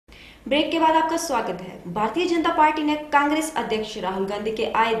Break के बाद आपका स्वागत है। भारतीय जनता पार्टी ने कांग्रेस अध्यक्ष राहुल गांधी के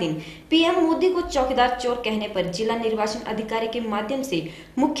आए दिन पीएम मोदी को चौकीदार चोर कहने पर जिला निर्वाचन अधिकारी के माध्यम से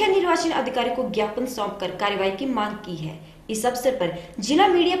मुख्य निर्वाचन अधिकारी को ज्ञापन सौंपकर कार्रवाई की मांग की है। इस अवसर पर जिला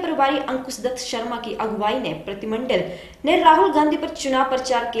मीडिया प्रभारी अंकुश दत्त शर्मा की अगुवाई ने प्रतिमंडल ने राहुल गांधी पर चुनाव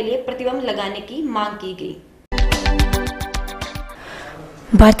प्रचार के लिए प्रतिबंध लगाने की मांग की गई।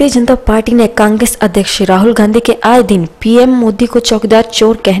 भारतीय जनता पार्टी ने कांग्रेस अध्यक्ष राहुल गांधी के आए दिन पीएम मोदी को चौकीदार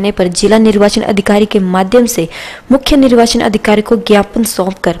चोर कहने पर जिला निर्वाचन अधिकारी के माध्यम से मुख्य निर्वाचन अधिकारी को ज्ञापन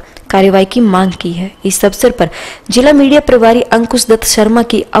सौंपकर कार्रवाई की मांग की है। इस अवसर पर जिला मीडिया प्रभारी अंकुश दत्त शर्मा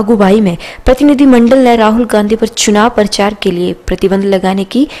की अगुवाई में प्रतिनिधिमंडल ने राहुल गांधी पर चुनाव प्रचार के लिए प्रतिबंध लगाने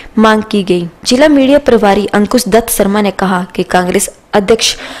की मांग की गई। जिला मीडिया प्रभारी अंकुश दत्त शर्मा ने कहा कि कांग्रेस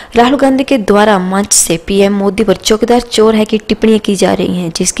अध्यक्ष राहुल गांधी के द्वारा मंच से पीएम मोदी पर चौकीदार चोर है की टिप्पणियां की जा रही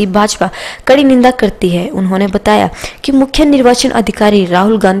हैं, जिसकी भाजपा कड़ी निंदा करती है। उन्होंने बताया कि मुख्य निर्वाचन अधिकारी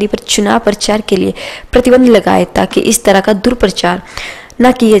राहुल गांधी पर चुनाव प्रचार के लिए प्रतिबंध लगाए ताकि इस तरह का दुष्प्रचार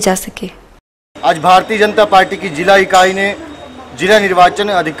न किए जा सके। आज भारतीय जनता पार्टी की जिला इकाई ने जिला निर्वाचन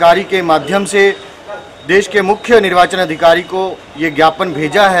अधिकारी के माध्यम से देश के मुख्य निर्वाचन अधिकारी को ये ज्ञापन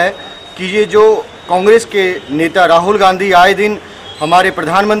भेजा है कि ये जो कांग्रेस के नेता राहुल गांधी आए दिन हमारे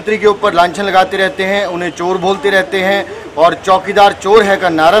प्रधानमंत्री के ऊपर लांछन लगाते रहते हैं, उन्हें चोर बोलते रहते हैं और चौकीदार चोर है का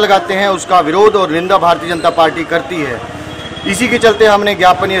नारा लगाते हैं, उसका विरोध और निंदा भारतीय जनता पार्टी करती है। इसी के चलते हमने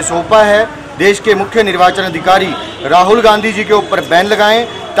ज्ञापन ये सौंपा है। देश के मुख्य निर्वाचन अधिकारी राहुल गांधी जी के ऊपर बैन लगाएं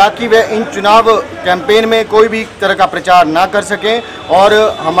ताकि वे इन चुनाव कैंपेन में कोई भी तरह का प्रचार ना कर सकें और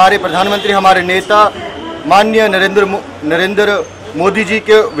हमारे प्रधानमंत्री, हमारे नेता माननीय नरेंद्र मोदी जी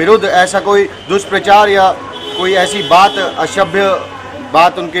के विरुद्ध ऐसा कोई दुष्प्रचार या कोई ऐसी बात, असभ्य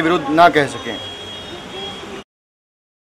बात उनके विरुद्ध ना कह सकें।